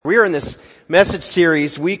We are in this message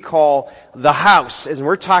series we call The House, and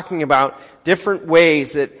we're talking about different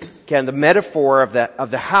ways that the metaphor of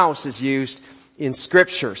the house is used in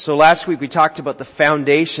Scripture. So last week we talked about the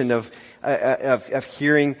foundation of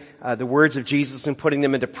hearing the words of Jesus and putting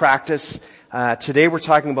them into practice. Today we're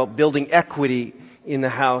talking about building equity in the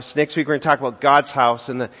house. Next week we're going to talk about God's house,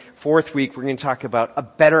 and the fourth week we're going to talk about a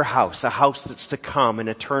better house, a house that's to come, an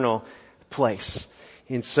eternal place.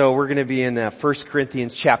 And so we're going to be in 1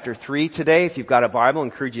 Corinthians chapter 3 today. If you've got a Bible, I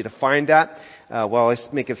encourage you to find that while I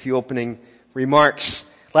make a few opening remarks.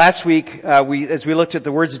 Last week, as we looked at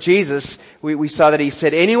the words of Jesus, we saw that he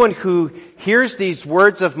said, anyone who hears these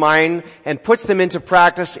words of mine and puts them into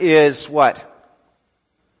practice is what?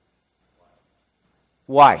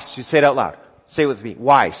 Wise. You say it out loud. Say it with me.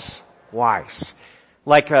 Wise. Wise.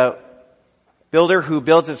 Like a builder who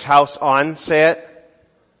builds his house on, say it,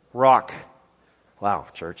 rock. Wow,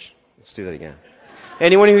 church. Let's do that again.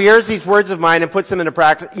 Anyone who hears these words of mine and puts them into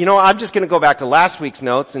practice, I'm just going to go back to last week's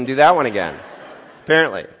notes and do that one again.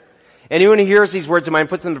 Apparently. Anyone who hears these words of mine and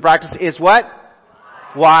puts them into practice is what?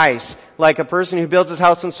 Wise. Like a person who builds his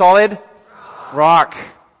house on solid rock.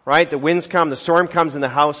 Right? The winds come, the storm comes, and the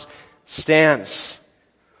house stands.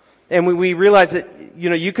 And we realize that,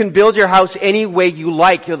 you can build your house any way you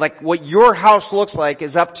like. Like what your house looks like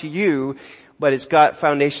is up to you, but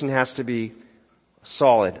foundation has to be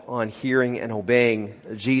solid on hearing and obeying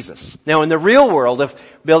Jesus. Now in the real world of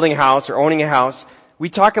building a house or owning a house, we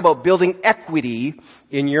talk about building equity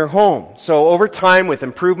in your home. So over time, with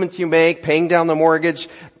improvements you make, paying down the mortgage,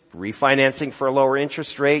 refinancing for a lower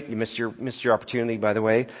interest rate, you missed your opportunity, by the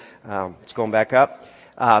way. It's going back up.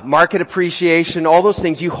 Market appreciation, all those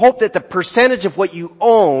things. You hope that the percentage of what you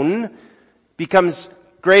own becomes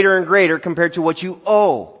greater and greater compared to what you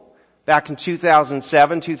owe. Back in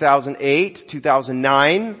 2007, 2008,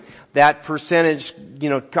 2009, that percentage,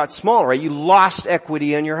 got smaller, right? You lost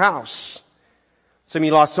equity in your house. Some of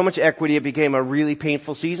you lost so much equity it became a really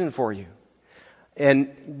painful season for you.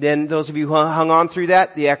 And then those of you who hung on through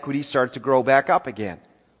that, the equity started to grow back up again.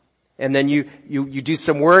 And then you do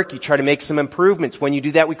some work, you try to make some improvements. When you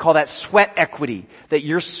do that, we call that sweat equity. That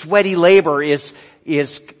your sweaty labor is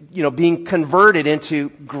being converted into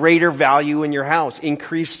greater value in your house,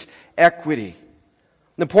 increased equity.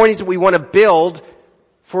 The point is that we want to build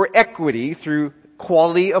for equity through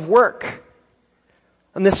quality of work.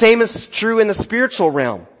 And the same is true in the spiritual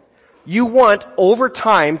realm. You want over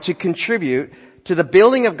time to contribute to the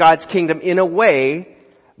building of God's kingdom in a way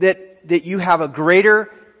that you have a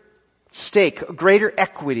greater stake, a greater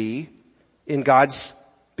equity in God's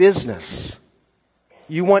business.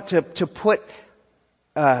 You want to put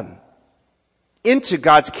into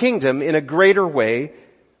God's kingdom in a greater way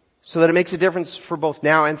so that it makes a difference for both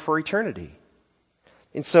now and for eternity.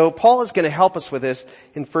 And so Paul is going to help us with this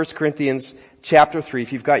in 1 Corinthians chapter 3.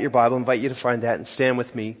 If you've got your Bible, I invite you to find that and stand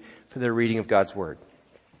with me for the reading of God's Word.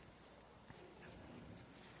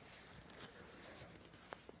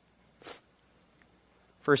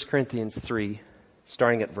 1 Corinthians 3,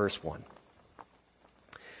 starting at verse 1.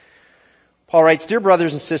 Paul writes, Dear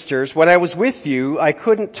brothers and sisters, when I was with you, I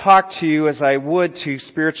couldn't talk to you as I would to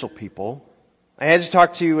spiritual people. I had to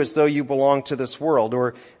talk to you as though you belonged to this world,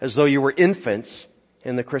 or as though you were infants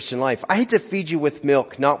in the Christian life. I had to feed you with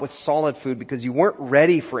milk, not with solid food, because you weren't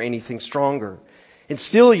ready for anything stronger. And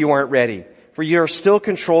still you aren't ready, for you are still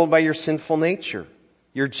controlled by your sinful nature.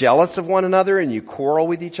 You're jealous of one another and you quarrel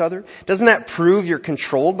with each other. Doesn't that prove you're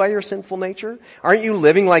controlled by your sinful nature? Aren't you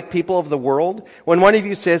living like people of the world? When one of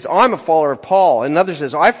you says, I'm a follower of Paul, and another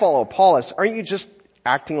says, I follow Apollos, aren't you just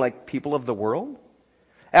acting like people of the world?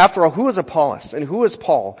 After all, who is Apollos and who is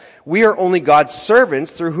Paul? We are only God's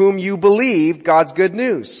servants through whom you believed God's good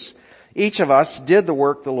news. Each of us did the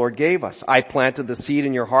work the Lord gave us. I planted the seed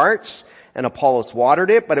in your hearts, and Apollos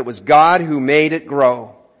watered it, but it was God who made it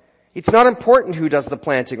grow. It's not important who does the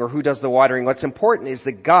planting or who does the watering. What's important is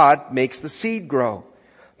that God makes the seed grow.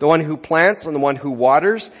 The one who plants and the one who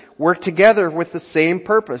waters work together with the same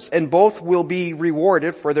purpose, and both will be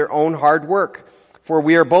rewarded for their own hard work. For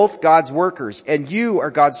we are both God's workers, and you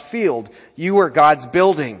are God's field. You are God's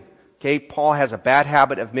building. Okay, Paul has a bad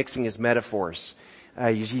habit of mixing his metaphors.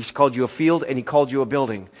 He's called you a field and he called you a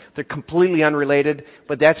building. They're completely unrelated,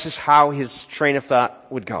 but that's just how his train of thought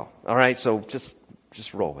would go. Alright, so just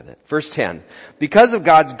roll with it. Verse 10. Because of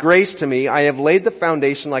God's grace to me, I have laid the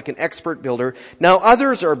foundation like an expert builder. Now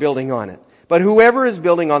others are building on it. But whoever is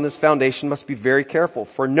building on this foundation must be very careful,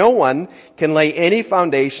 for no one can lay any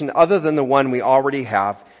foundation other than the one we already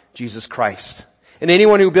have, Jesus Christ. And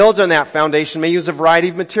anyone who builds on that foundation may use a variety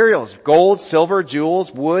of materials: gold, silver,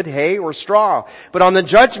 jewels, wood, hay, or straw. But on the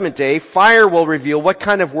judgment day, fire will reveal what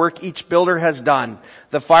kind of work each builder has done.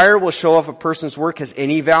 The fire will show if a person's work has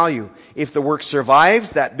any value. If the work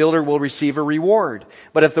survives, that builder will receive a reward.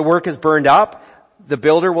 But if the work is burned up, the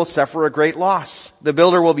builder will suffer a great loss. The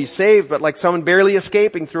builder will be saved, but like someone barely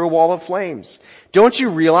escaping through a wall of flames. Don't you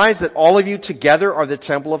realize that all of you together are the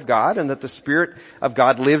temple of God, and that the Spirit of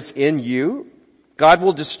God lives in you? God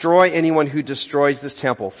will destroy anyone who destroys this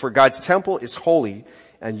temple, for God's temple is holy,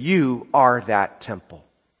 and you are that temple.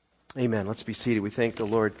 Amen. Let's be seated. We thank the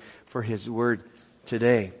Lord for His word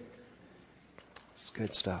today. It's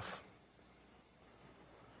good stuff.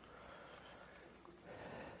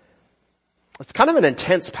 It's kind of an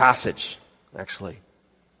intense passage, actually.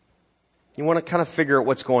 You want to kind of figure out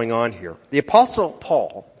what's going on here. The Apostle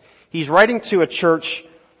Paul, he's writing to a church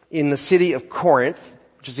in the city of Corinth,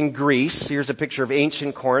 which is in Greece. Here's a picture of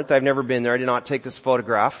ancient Corinth. I've never been there. I did not take this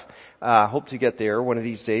photograph. Hope to get there one of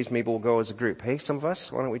these days. Maybe we'll go as a group. Hey, some of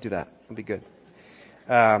us? Why don't we do that? It'll be good.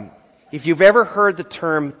 If you've ever heard the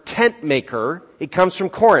term tent maker, it comes from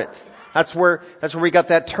Corinth. That's where we got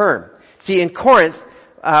that term. See, in Corinth,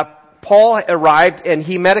 Paul arrived and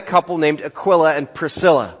he met a couple named Aquila and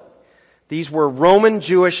Priscilla. These were Roman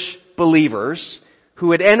Jewish believers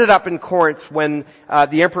who had ended up in Corinth when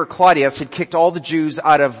the Emperor Claudius had kicked all the Jews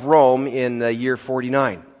out of Rome in the year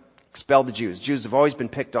 49. Expelled the Jews. Jews have always been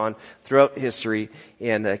picked on throughout history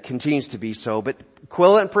and continues to be so. But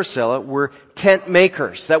Aquila and Priscilla were tent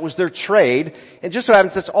makers. That was their trade. And just so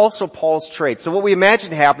happens, that's also Paul's trade. So what we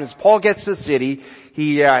imagine happens, Paul gets to the city,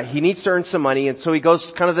 he needs to earn some money, and so he goes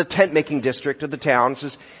to kind of the tent making district of the town and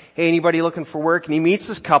says, hey, anybody looking for work? And he meets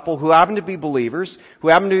this couple who happen to be believers, who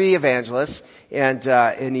happen to be evangelists, and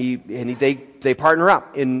they partner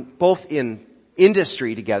up both in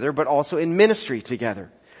industry together, but also in ministry together.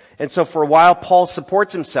 And so for a while, Paul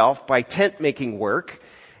supports himself by tent making work,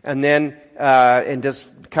 and then and does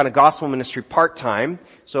kind of gospel ministry part-time.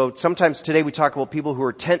 So sometimes today we talk about people who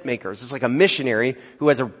are tent makers. It's like a missionary who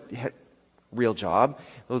has a real job.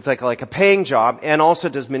 It's like a paying job, and also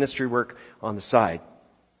does ministry work on the side.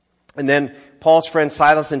 And then Paul's friends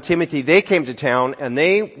Silas and Timothy, they came to town, and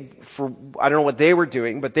I don't know what they were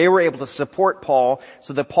doing, but they were able to support Paul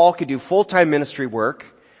so that Paul could do full-time ministry work,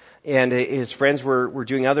 and his friends were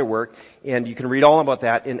doing other work. And you can read all about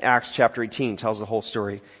that in Acts chapter 18. It tells the whole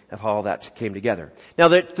story of how all that came together. Now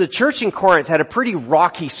the church in Corinth had a pretty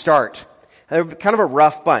rocky start. They were kind of a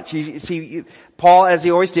rough bunch. You see, Paul, as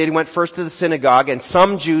he always did, he went first to the synagogue, and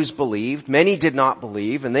some Jews believed, many did not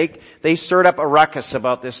believe, and they stirred up a ruckus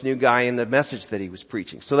about this new guy and the message that he was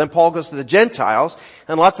preaching. So then Paul goes to the Gentiles,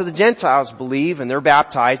 and lots of the Gentiles believe, and they're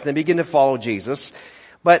baptized, and they begin to follow Jesus.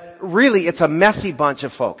 But really, it's a messy bunch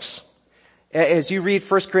of folks. As you read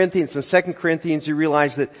 1 Corinthians and 2 Corinthians, you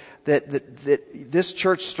realize that this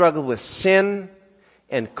church struggled with sin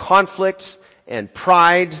and conflict and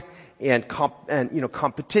pride and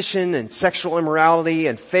competition and sexual immorality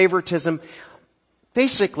and favoritism.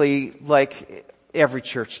 Basically, like every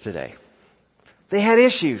church today. They had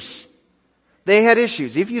issues.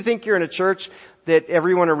 If you think you're in a church that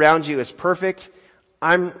everyone around you is perfect,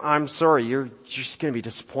 I'm sorry, you're just going to be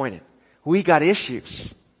disappointed. We got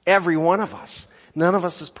issues. Every one of us. None of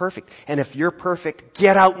us is perfect. And if you're perfect,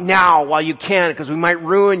 get out now while you can, because we might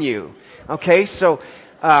ruin you. Okay? So,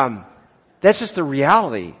 that's just the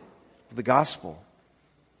reality of the gospel.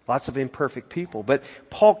 Lots of imperfect people. But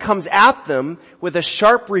Paul comes at them with a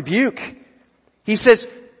sharp rebuke. He says,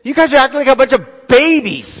 you guys are acting like a bunch of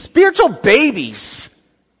babies, spiritual babies.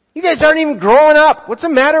 You guys aren't even growing up. What's the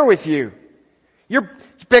matter with you? You're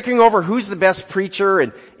bickering over who's the best preacher,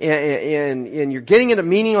 and you're getting into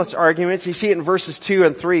meaningless arguments. You see it in verses 2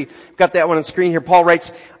 and 3. I've got that one on the screen here. Paul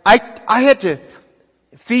writes, I had to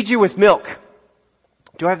feed you with milk.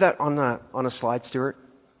 Do I have that on a slide, Stuart?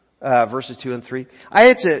 Verses 2 and 3. I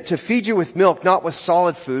had to feed you with milk, not with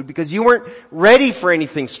solid food, because you weren't ready for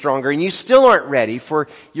anything stronger, and you still aren't ready, for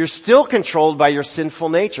you're still controlled by your sinful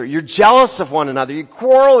nature. You're jealous of one another. You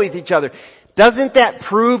quarrel with each other. Doesn't that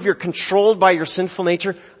prove you're controlled by your sinful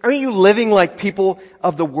nature? Aren't you living like people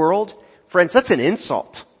of the world? Friends, that's an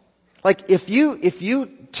insult. Like, if you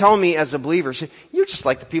tell me as a believer, you're just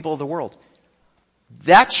like the people of the world,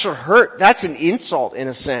 that should hurt. That's an insult in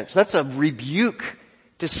a sense. That's a rebuke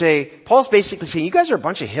to say, Paul's basically saying, you guys are a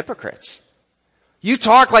bunch of hypocrites. You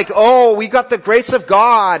talk like, oh, we got the grace of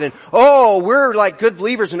God, and oh, we're like good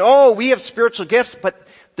believers, and oh, we have spiritual gifts, but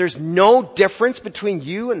there's no difference between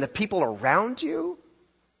you and the people around you?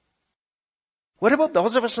 What about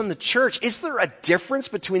those of us in the church? Is there a difference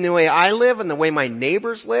between the way I live and the way my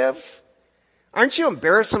neighbors live? Aren't you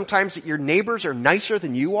embarrassed sometimes that your neighbors are nicer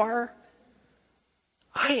than you are?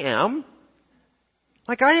 I am.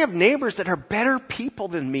 Like, I have neighbors that are better people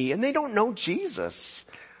than me, and they don't know Jesus.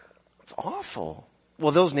 It's awful.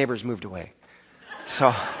 Well, those neighbors moved away.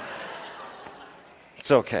 So,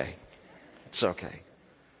 it's okay. It's okay.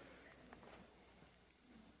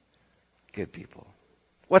 Good people.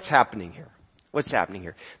 What's happening here? What's happening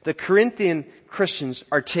here? The Corinthian Christians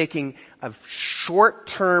are taking a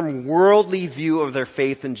short-term worldly view of their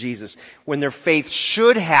faith in Jesus, when their faith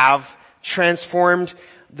should have transformed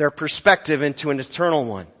their perspective into an eternal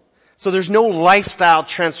one. So there's no lifestyle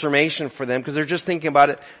transformation for them, because they're just thinking about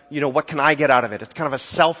it, what can I get out of it? It's kind of a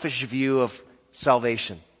selfish view of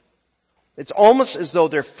salvation. It's almost as though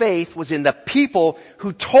their faith was in the people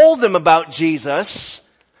who told them about Jesus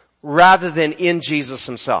rather than in Jesus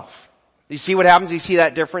himself. You see what happens? You see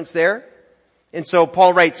that difference there? And so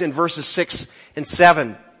Paul writes in verses 6 and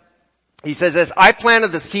 7, he says this, I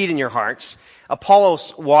planted the seed in your hearts,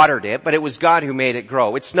 Apollos watered it, but it was God who made it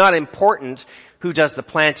grow. It's not important who does the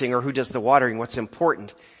planting or who does the watering. What's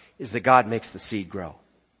important is that God makes the seed grow.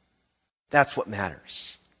 That's what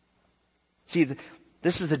matters. See,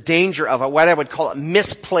 this is the danger of what I would call a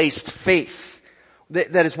misplaced faith.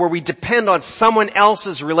 That is where we depend on someone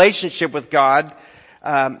else's relationship with God,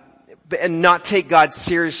 and not take God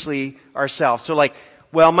seriously ourselves. So like,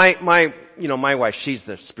 well, my wife, she's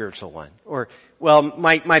the spiritual one. Or, well,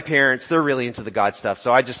 my parents, they're really into the God stuff,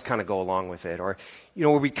 so I just kind of go along with it. Or, where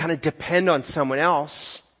we kind of depend on someone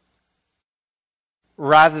else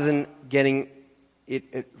rather than getting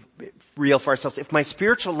it real for ourselves. If my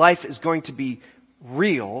spiritual life is going to be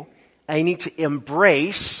real, I need to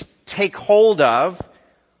embrace, take hold of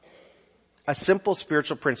a simple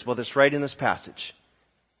spiritual principle that's right in this passage.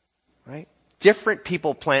 Right? Different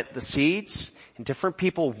people plant the seeds and different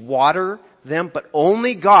people water them, but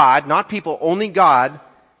only God, not people, only God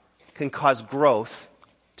can cause growth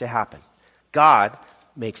to happen. God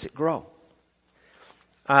makes it grow.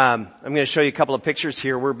 I'm going to show you a couple of pictures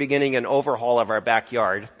here. We're beginning an overhaul of our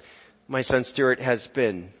backyard. My son Stuart has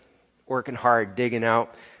been working hard, digging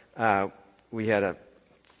out. We had a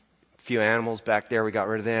few animals back there. We got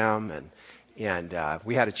rid of them, and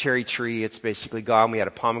we had a cherry tree. It's basically gone. We had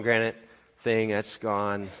a pomegranate thing. That's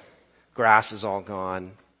gone. Grass is all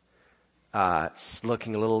gone. It's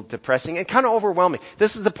looking a little depressing and kind of overwhelming.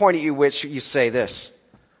 This is the point at which you say this.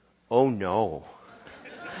 Oh no.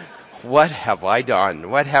 What have I done?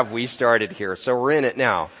 What have we started here? So we're in it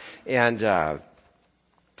now. And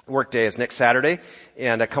work day is next Saturday.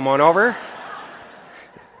 And come on over.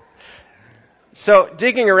 So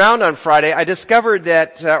digging around on Friday, I discovered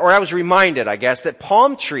that, or I was reminded, I guess, that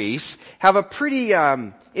palm trees have a pretty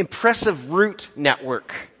impressive root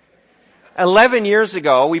network. 11 years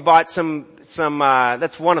ago, we bought some,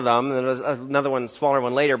 that's one of them, there was another one, smaller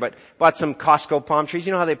one later, but bought some Costco palm trees.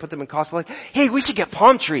 You know how they put them in Costco? Like, hey, we should get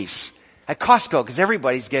palm trees at Costco because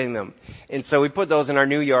everybody's getting them. And so we put those in our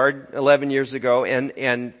new yard 11 years ago,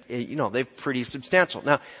 and they're pretty substantial.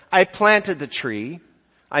 Now, I planted the tree.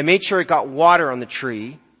 I made sure it got water on the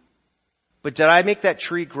tree. But did I make that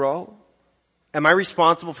tree grow? Am I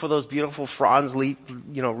responsible for those beautiful fronds,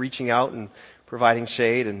 reaching out and providing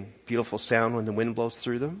shade and beautiful sound when the wind blows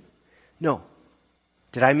through them? No.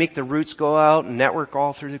 Did I make the roots go out and network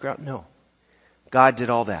all through the ground? No. God did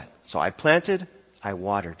all that. So I planted, I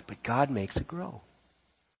watered, but God makes it grow.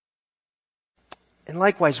 And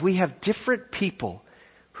likewise, we have different people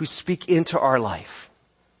who speak into our life.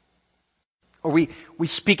 Or we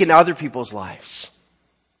speak into other people's lives.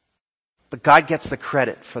 But God gets the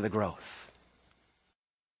credit for the growth.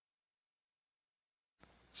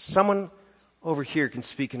 Someone over here can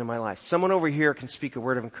speak into my life. Someone over here can speak a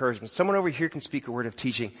word of encouragement. Someone over here can speak a word of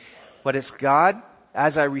teaching. But it's God,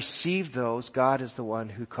 as I receive those, God is the one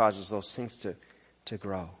who causes those things to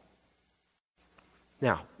grow.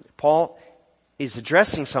 Now, Paul is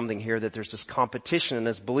addressing something here, that there's this competition, and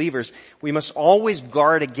as believers, we must always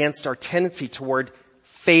guard against our tendency toward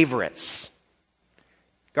favorites.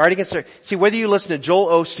 Guard against see, whether you listen to Joel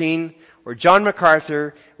Osteen or John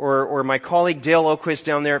MacArthur or my colleague Dale Oquist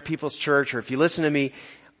down there at People's Church, or if you listen to me,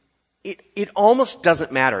 it almost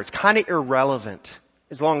doesn't matter. It's kind of irrelevant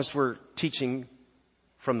as long as we're teaching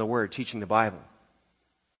from the Word, teaching the Bible.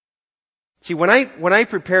 See, when I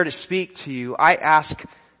prepare to speak to you, I ask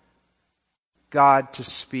God to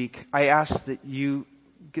speak. I ask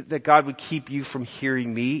that God would keep you from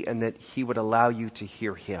hearing me and that He would allow you to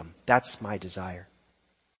hear Him. That's my desire.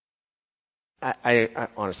 I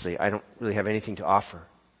honestly, I don't really have anything to offer,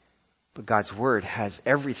 but God's Word has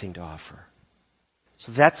everything to offer.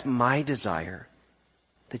 So that's my desire,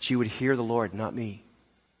 that you would hear the Lord, not me.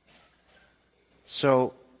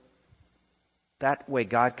 So that way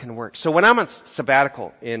God can work. So when I'm on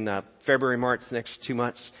sabbatical in February, March, the next 2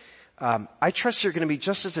 months, I trust you're going to be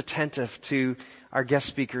just as attentive to our guest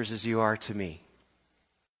speakers as you are to me.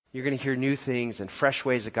 You're going to hear new things and fresh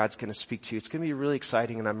ways that God's going to speak to you. It's going to be really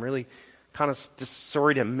exciting, and I'm really kind of just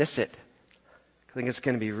sorry to miss it. I think it's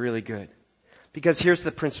going to be really good. Because here's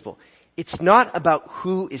the principle. It's not about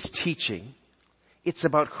who is teaching. It's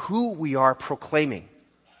about who we are proclaiming.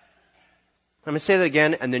 I'm going to say that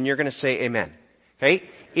again, and then you're going to say amen. Okay?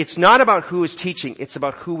 It's not about who is teaching. It's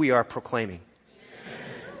about who we are proclaiming.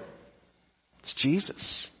 It's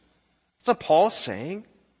Jesus. That's what Paul's saying.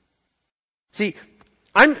 See,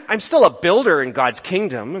 I'm still a builder in God's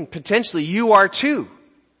kingdom, and potentially you are too.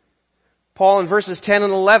 Paul in verses 10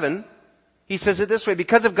 and 11, he says it this way,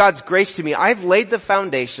 because of God's grace to me, I've laid the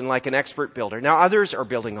foundation like an expert builder. Now others are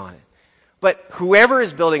building on it. But whoever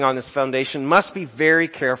is building on this foundation must be very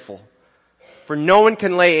careful. For no one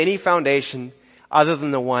can lay any foundation other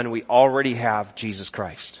than the one we already have, Jesus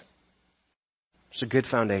Christ. It's a good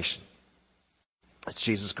foundation. It's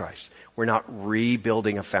Jesus Christ. We're not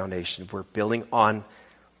rebuilding a foundation. We're building on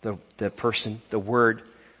the person, the word,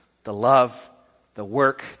 the love, the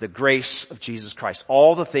work, the grace of Jesus Christ.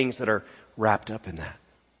 All the things that are wrapped up in that.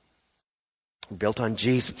 We're built on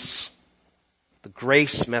Jesus. The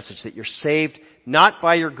grace message that you're saved not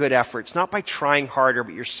by your good efforts, not by trying harder,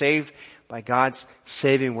 but you're saved by God's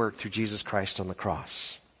saving work through Jesus Christ on the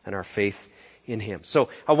cross and our faith in Him. So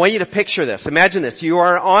I want you to picture this. Imagine this. You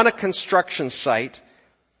are on a construction site.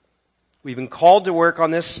 We've been called to work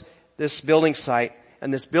on this building site.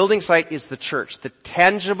 And this building site is the church, the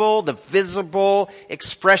tangible, the visible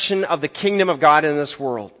expression of the kingdom of God in this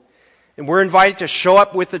world. And we're invited to show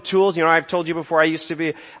up with the tools. You know, I've told you before, I used to be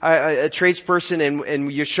a tradesperson, and when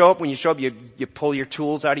you show up, you pull your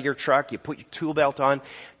tools out of your truck, you put your tool belt on,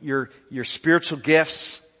 your spiritual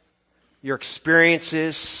gifts, your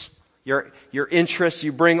experiences, your interests,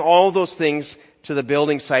 you bring all those things to the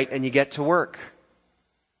building site and you get to work.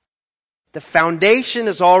 The foundation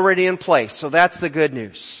is already in place, so that's the good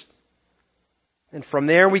news. And from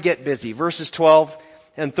there we get busy. Verses 12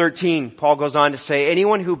 and 13, Paul goes on to say,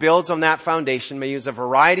 anyone who builds on that foundation may use a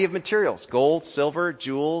variety of materials, gold, silver,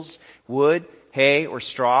 jewels, wood, hay, or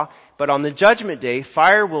straw. But on the judgment day,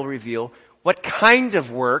 fire will reveal what kind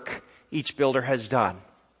of work each builder has done.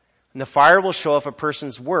 And the fire will show if a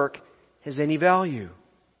person's work has any value.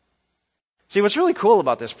 See, what's really cool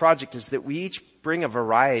about this project is that we each bring a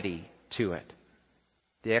variety to it.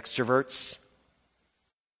 The extroverts,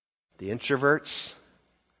 the introverts,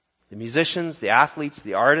 the musicians, the athletes,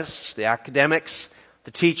 the artists, the academics,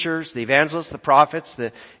 the teachers, the evangelists, the prophets,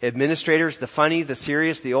 the administrators, the funny, the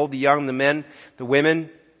serious, the old, the young, the men, the women,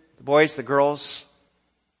 the boys, the girls.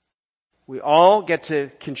 We all get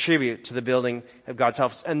to contribute to the building of God's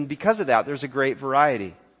house. And because of that, there's a great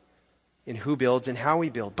variety in who builds and how we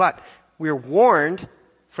build. But we're warned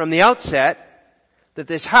from the outset that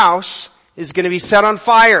this house is going to be set on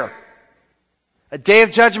fire. A day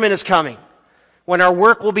of judgment is coming when our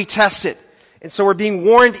work will be tested. And so we're being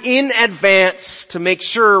warned in advance to make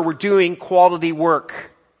sure we're doing quality work.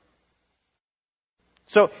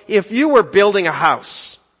 So if you were building a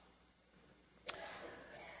house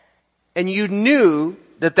and you knew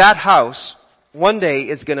that that house one day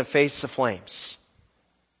is going to face the flames,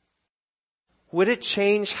 would it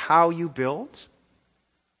change how you build?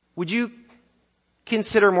 Would you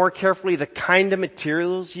consider more carefully the kind of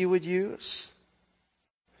materials you would use?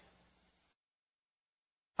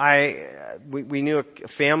 We knew a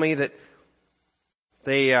family that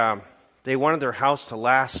they wanted their house to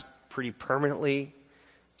last pretty permanently,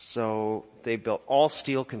 so they built all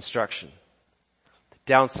steel construction. The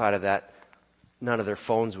downside of that, none of their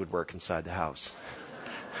phones would work inside the house.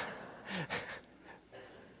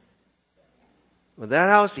 But that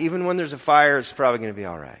house, even when there's a fire, is probably going to be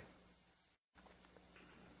all right.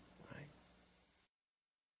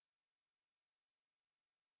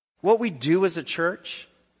 What we do as a church,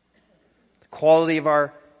 the quality of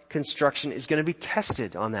our construction is going to be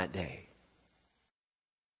tested on that day.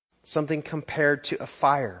 Something compared to a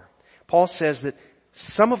fire. Paul says that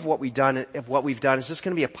some of what we've done is just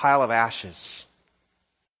going to be a pile of ashes.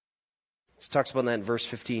 He talks about that in verse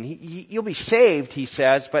 15. You'll be saved, he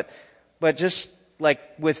says, but just like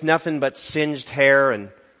with nothing but singed hair and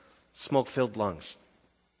smoke-filled lungs.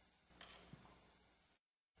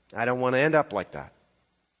 I don't want to end up like that.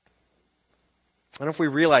 I don't know if we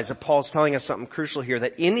realize that Paul's telling us something crucial here,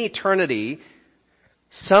 that in eternity,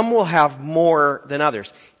 some will have more than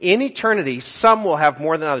others. In eternity, some will have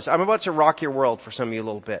more than others. I'm about to rock your world for some of you a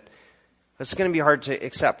little bit. It's going to be hard to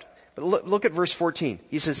accept. But look at verse 14.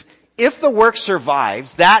 He says, If the work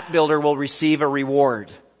survives, that builder will receive a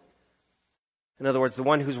reward. In other words, the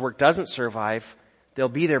one whose work doesn't survive, they'll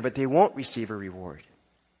be there, but they won't receive a reward.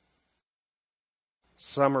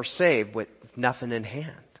 Some are saved with nothing in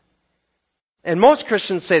hand. And most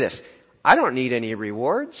Christians say this, I don't need any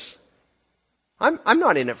rewards. I'm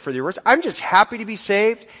not in it for the rewards. I'm just happy to be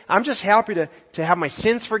saved. I'm just happy to have my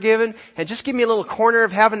sins forgiven, and just give me a little corner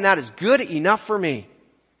of heaven. That is good enough for me.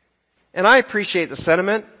 And I appreciate the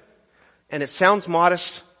sentiment, and it sounds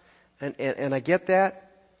modest, and I get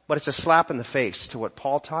that, but it's a slap in the face to what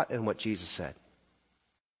Paul taught and what Jesus said.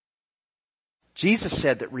 Jesus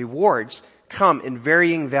said that rewards come in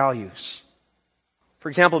varying values. For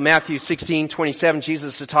example, Matthew 16:27,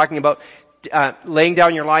 Jesus is talking about laying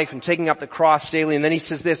down your life and taking up the cross daily. And then he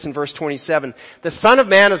says this in verse 27, the Son of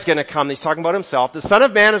Man is going to come. He's talking about himself. The Son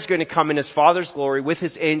of Man is going to come in his Father's glory with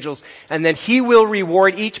his angels, and then he will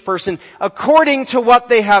reward each person according to what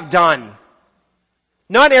they have done.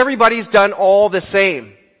 Not everybody's done all the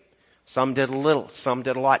same. Some did a little, some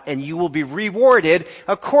did a lot, and you will be rewarded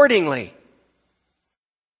accordingly.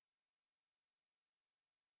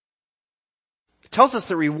 Tells us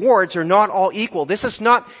the rewards are not all equal. This is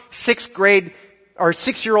not 6th grade or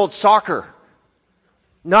 6-year-old soccer.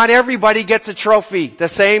 Not everybody gets a trophy, the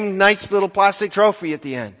same nice little plastic trophy at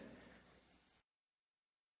the end.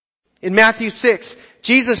 In Matthew 6,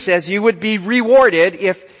 Jesus says you would be rewarded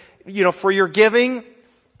if, for your giving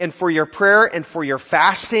and for your prayer and for your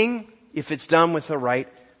fasting, if it's done with the right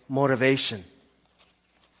motivation.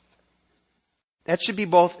 That should be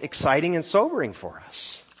both exciting and sobering for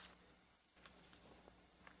us.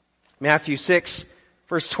 Matthew 6,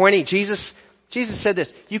 verse 20, Jesus said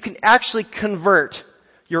this, you can actually convert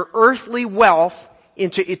your earthly wealth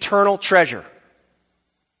into eternal treasure.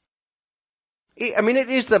 I mean, it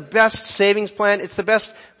is the best savings plan. It's the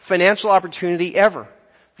best financial opportunity ever.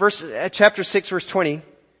 Chapter 6, verse 20,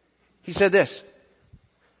 he said this.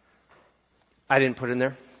 I didn't put it in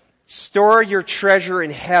there. Store your treasure in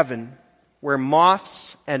heaven where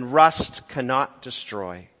moths and rust cannot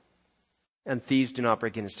destroy, and thieves do not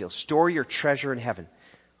break in and steal. Store your treasure in heaven.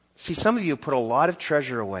 See, some of you put a lot of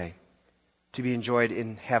treasure away to be enjoyed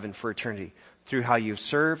in heaven for eternity through how you've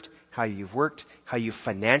served, how you've worked, how you've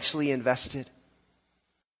financially invested.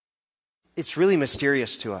 It's really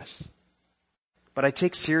mysterious to us. But I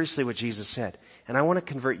take seriously what Jesus said, and I want to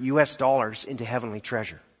convert US dollars into heavenly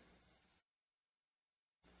treasure.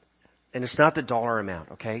 And it's not the dollar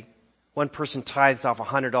amount, okay? One person tithes off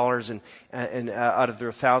 $100 and out of their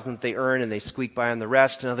 1,000 that they earn, and they squeak by on the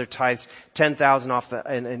rest. Another tithes 10,000 off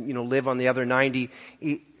and live on the other 90.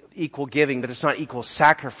 Equal giving, but it's not equal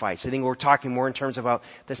sacrifice. I think we're talking more in terms about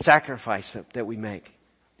the sacrifice that we make,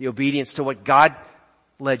 the obedience to what God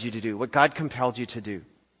led you to do, what God compelled you to do.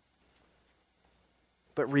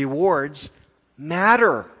 But rewards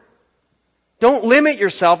matter. Don't limit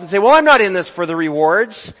yourself and say, well, I'm not in this for the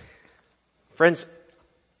rewards. Friends,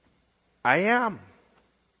 I am.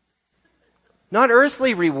 Not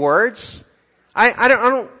earthly rewards. I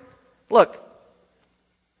don't, look,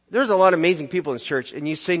 there's a lot of amazing people in this church, and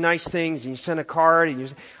you say nice things, and you send a card,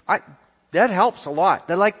 and that helps a lot.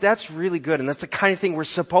 That's really good, and that's the kind of thing we're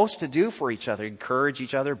supposed to do for each other. Encourage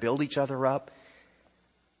each other, build each other up.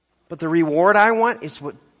 But the reward I want is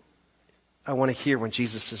what I want to hear when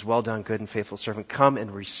Jesus says, well done, good and faithful servant. Come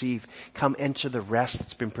and receive. Come enter the rest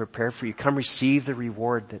that's been prepared for you. Come receive the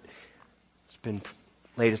reward that has been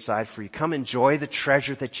laid aside for you. Come enjoy the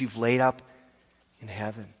treasure that you've laid up in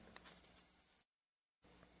heaven.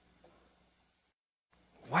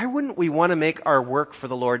 Why wouldn't we want to make our work for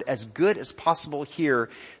the Lord as good as possible here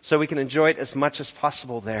so we can enjoy it as much as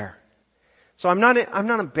possible there? So I'm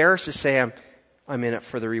not embarrassed to say I'm in it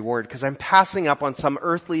for the reward, because I'm passing up on some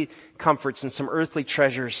earthly comforts and some earthly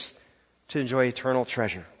treasures to enjoy eternal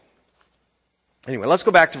treasure. Anyway, let's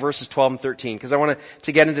go back to verses 12 and 13, because I want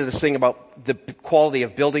to get into this thing about the quality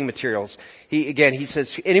of building materials. He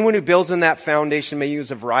says, anyone who builds on that foundation may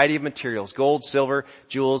use a variety of materials, gold, silver,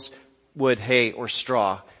 jewels, wood, hay, or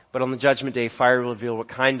straw. But on the judgment day, fire will reveal what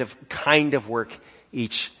kind of work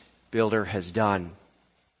each builder has done.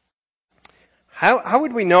 How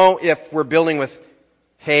would we know if we're building with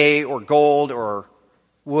hay or gold or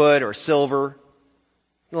wood or silver?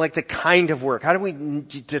 Like the kind of work. How do we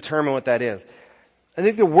determine what that is? I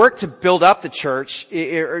think the work to build up the church,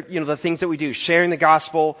 the things that we do, sharing the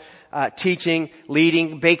gospel, teaching,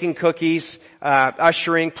 leading, baking cookies,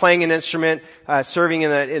 ushering, playing an instrument, serving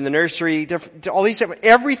in the nursery,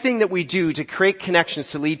 everything that we do to create connections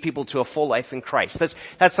to lead people to a full life in Christ.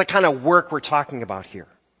 That's the kind of work we're talking about here.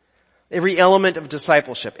 Every element of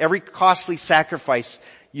discipleship, every costly sacrifice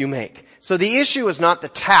you make. So the issue is not the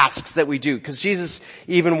tasks that we do, because Jesus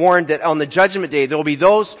even warned that on the judgment day there will be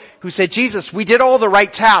those who said, Jesus, we did all the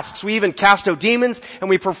right tasks. We even cast out demons and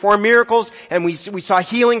we performed miracles and we saw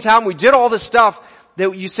healings happen. We did all the stuff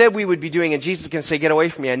that you said we would be doing, and Jesus can say, get away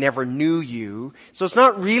from me. I never knew you. So it's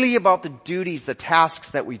not really about the duties, the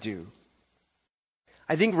tasks that we do.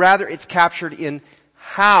 I think rather it's captured in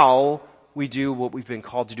how we do what we've been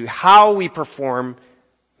called to do, how we perform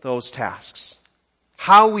those tasks,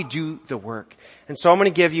 how we do the work. And so I'm going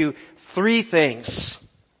to give you 3 things,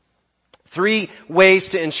 3 ways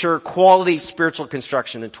to ensure quality spiritual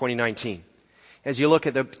construction in 2019. As you look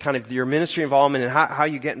at the kind of your ministry involvement and how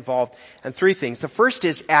you get involved. And 3 things. The first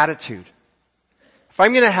is attitude. If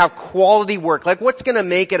I'm going to have quality work, like what's going to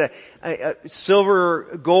make it a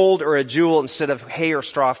silver, gold, or a jewel instead of hay or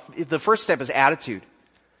straw? The first step is attitude.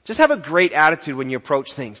 Just have a great attitude when you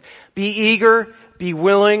approach things. Be eager, be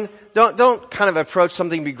willing. Don't kind of approach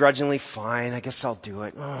something begrudgingly. Fine, I guess I'll do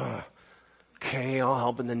it. Oh, okay, I'll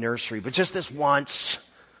help in the nursery, but just this once.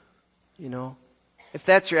 You know? If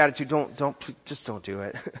that's your attitude, don't do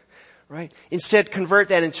it. Right? Instead, convert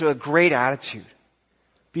that into a great attitude.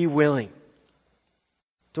 Be willing.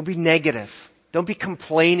 Don't be negative. Don't be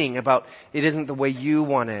complaining about it isn't the way you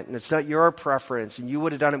want it and it's not your preference and you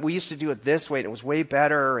would have done it. We used to do it this way and it was way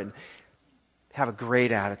better, and have a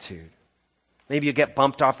great attitude. Maybe you get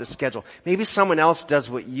bumped off the schedule. Maybe someone else does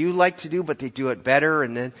what you like to do, but they do it better,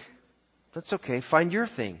 and then that's okay. Find your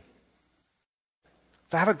thing.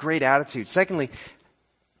 So have a great attitude. Secondly,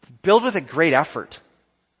 build with a great effort.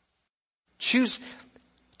 Choose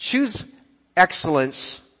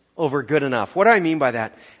excellence over good enough. What do I mean by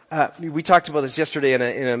that? We talked about this yesterday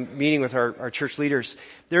in a meeting with our church leaders.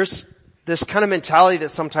 There's this kind of mentality that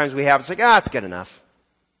sometimes we have. It's like, it's good enough.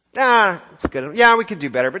 It's good enough. Yeah, we could do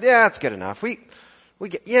better, but it's good enough.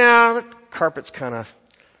 The carpet's kind of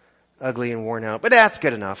ugly and worn out, but that's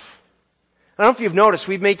good enough. I don't know if you've noticed,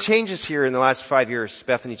 we've made changes here in the last 5 years,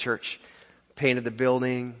 Bethany Church. Painted the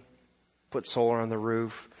building, put solar on the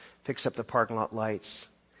roof, fixed up the parking lot lights,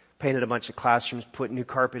 painted a bunch of classrooms, put new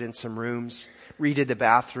carpet in some rooms, redid the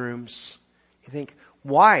bathrooms. You think,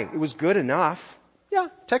 why? It was good enough. Yeah,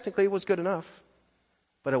 technically it was good enough.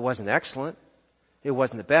 But it wasn't excellent. It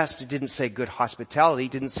wasn't the best. It didn't say good hospitality.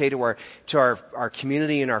 It didn't say to our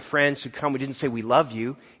community and our friends who come, we didn't say we love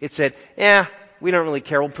you. It said, we don't really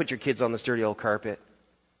care. We'll put your kids on this dirty old carpet.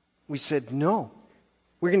 We said, no.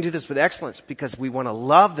 We're going to do this with excellence because we want to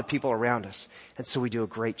love the people around us. And so we do a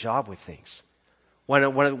great job with things.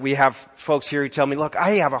 We have folks here who tell me, look,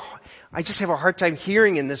 I just have a hard time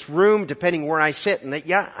hearing in this room depending where I sit. And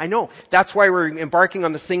I know. That's why we're embarking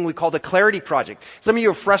on this thing we call the Clarity Project. Some of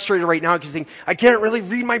you are frustrated right now because you think, I can't really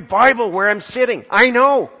read my Bible where I'm sitting. I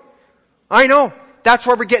know. That's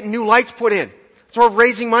why we're getting new lights put in. That's why we're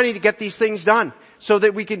raising money to get these things done so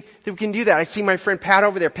that we can do that. I see my friend Pat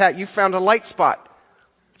over there. Pat, you found a light spot.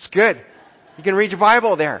 It's good. You can read your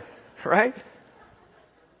Bible there, right?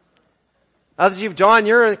 Others of you, Dawn,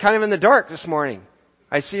 you're kind of in the dark this morning.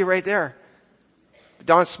 I see you right there.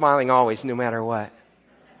 Dawn's smiling always, no matter what.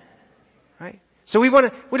 Right? So we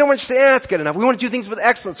don't want to say, that's good enough. We want to do things with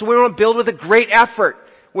excellence. So we want to build with a great effort.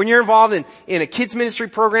 When you're involved in a kids ministry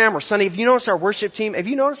program or Sunday, have you noticed our worship team? Have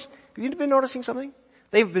you been noticing something?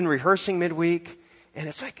 They've been rehearsing midweek, and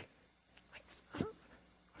it's like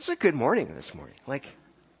it's a good morning this morning.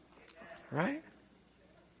 Right?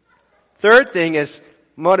 Third thing is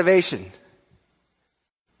motivation.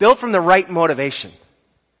 Build from the right motivation.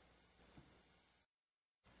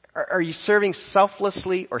 Are you serving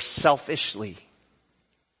selflessly or selfishly?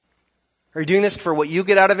 Are you doing this for what you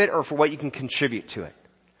get out of it or for what you can contribute to it?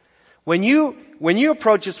 When you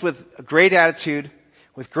approach this with a great attitude,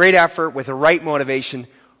 with great effort, with the right motivation,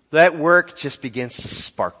 that work just begins to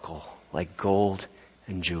sparkle like gold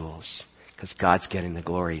and jewels because God's getting the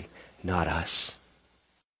glory, not us.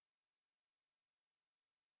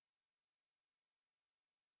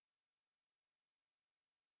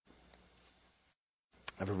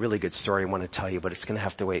 I have a really good story I want to tell you, but it's going to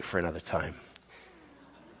have to wait for another time.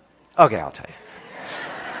 Okay, I'll tell you.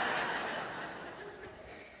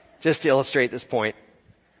 Just to illustrate this point.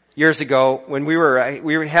 Years ago, when we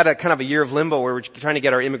had a kind of a year of limbo where we were trying to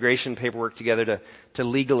get our immigration paperwork together to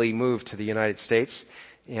legally move to the United States.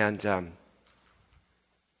 And, come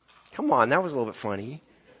on, that was a little bit funny.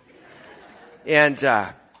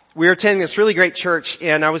 And, we were attending this really great church,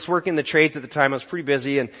 and I was working the trades at the time. I was pretty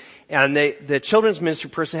busy, and the children's ministry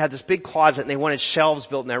person had this big closet, and they wanted shelves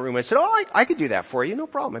built in that room. I said, I could do that for you. No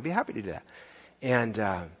problem. I'd be happy to do that. And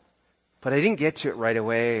But I didn't get to it right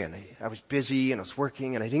away, and I was busy, and I was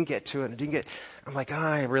working, and I didn't get to it, and I'm like,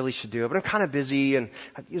 I really should do it, but I'm kind of busy, and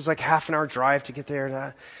it was like half an hour drive to get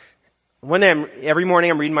there. One day, every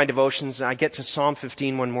morning I'm reading my devotions, and I get to Psalm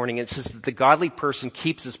 15 one morning, and it says that the godly person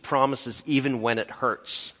keeps his promises even when it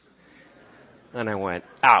hurts. And I went,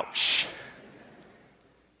 ouch.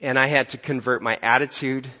 And I had to convert my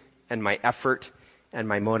attitude and my effort and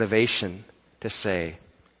my motivation to say,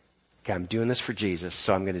 okay, I'm doing this for Jesus,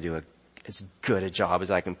 so I'm going to do as good a job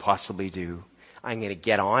as I can possibly do. I'm going to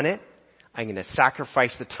get on it. I'm going to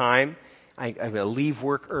sacrifice the time. I'm going to leave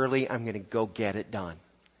work early. I'm going to go get it done.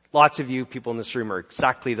 Lots of you people in this room are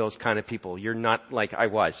exactly those kind of people. You're not like I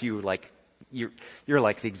was. You're like the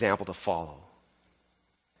example to follow.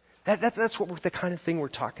 That's what the kind of thing we're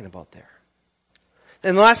talking about there.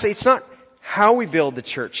 And lastly, it's not how we build the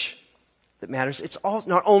church that matters. It's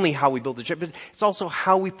not only how we build the church, but it's also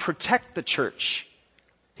how we protect the church.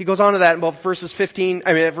 He goes on to that in about verses 16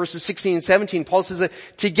 and 17. Paul says that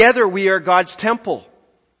together we are God's temple,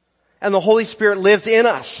 and the Holy Spirit lives in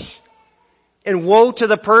us. And woe to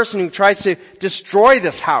the person who tries to destroy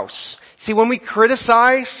this house. See, when we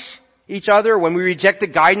criticize each other, when we reject the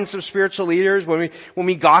guidance of spiritual leaders, when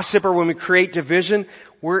we gossip or when we create division,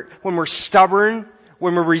 when we're stubborn,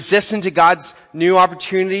 when we're resistant to God's new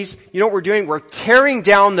opportunities, you know what we're doing? We're tearing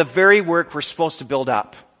down the very work we're supposed to build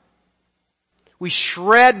up. We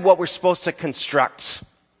shred what we're supposed to construct.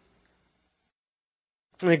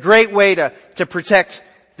 And a great way to protect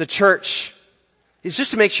the church is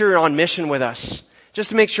just to make sure you're on mission with us.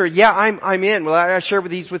 Just to make sure, yeah, I'm in. Well, I shared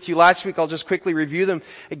these with you last week. I'll just quickly review them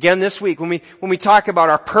again this week. When we talk about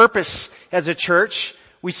our purpose as a church,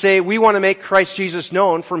 we say we want to make Christ Jesus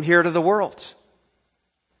known from here to the world.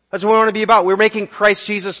 That's what we want to be about. We're making Christ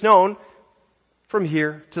Jesus known from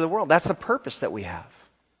here to the world. That's the purpose that we have.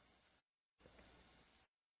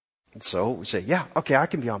 And so we say, yeah, okay, I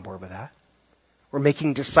can be on board with that. We're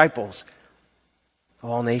making disciples of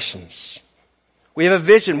all nations. We have a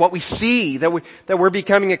vision, what we see, that we're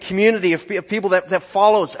becoming a community of people that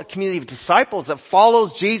follows, a community of disciples that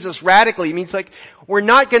follows Jesus radically. It means like, we're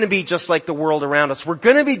not going to be just like the world around us. We're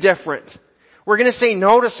going to be different. We're going to say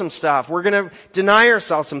no to some stuff. We're going to deny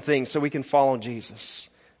ourselves some things so we can follow Jesus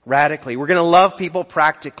radically. We're going to love people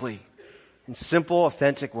practically in simple,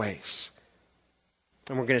 authentic ways.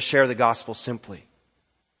 And we're going to share the gospel simply.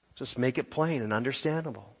 Just make it plain and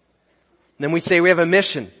understandable. And then we say we have a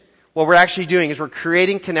mission. What we're actually doing is we're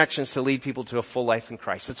creating connections to lead people to a full life in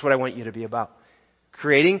Christ. That's what I want you to be about.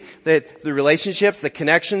 Creating the relationships, the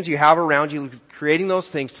connections you have around you, creating those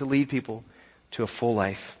things to lead people to a full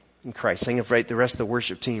life in Christ. I'm going to invite the rest of the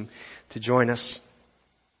worship team to join us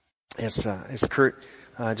as Kurt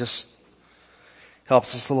just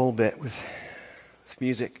helps us a little bit with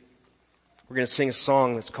music. We're going to sing a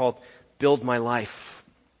song that's called Build My Life.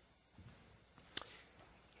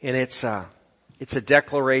 And it's a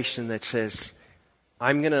declaration that says,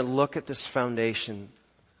 I'm going to look at this foundation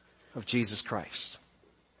of Jesus Christ.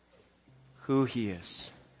 Who He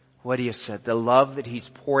is. What He has said. The love that He's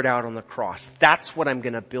poured out on the cross. That's what I'm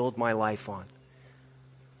going to build my life on.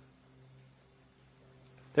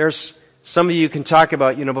 There's some of you can talk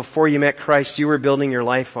about, before you met Christ, you were building your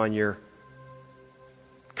life on your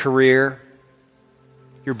career.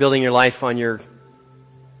 You're building your life on your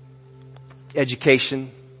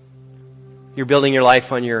education. You're building your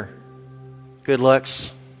life on your good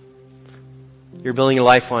looks. You're building your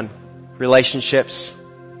life on relationships.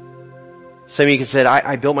 Some of you can say,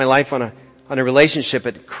 I built my life on a relationship,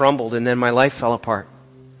 it crumbled, and then my life fell apart.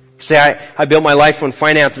 You say, I built my life on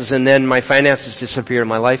finances, and then my finances disappeared, and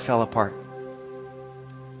my life fell apart.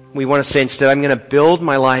 We want to say instead, I'm going to build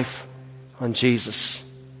my life on Jesus,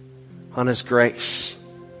 on His grace,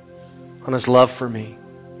 on His love for me,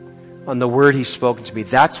 on the word He's spoken to me.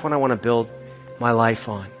 That's what I want to build my life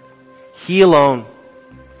on. He alone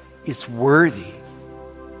is worthy.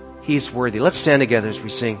 He's worthy. Let's stand together as we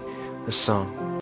sing this song.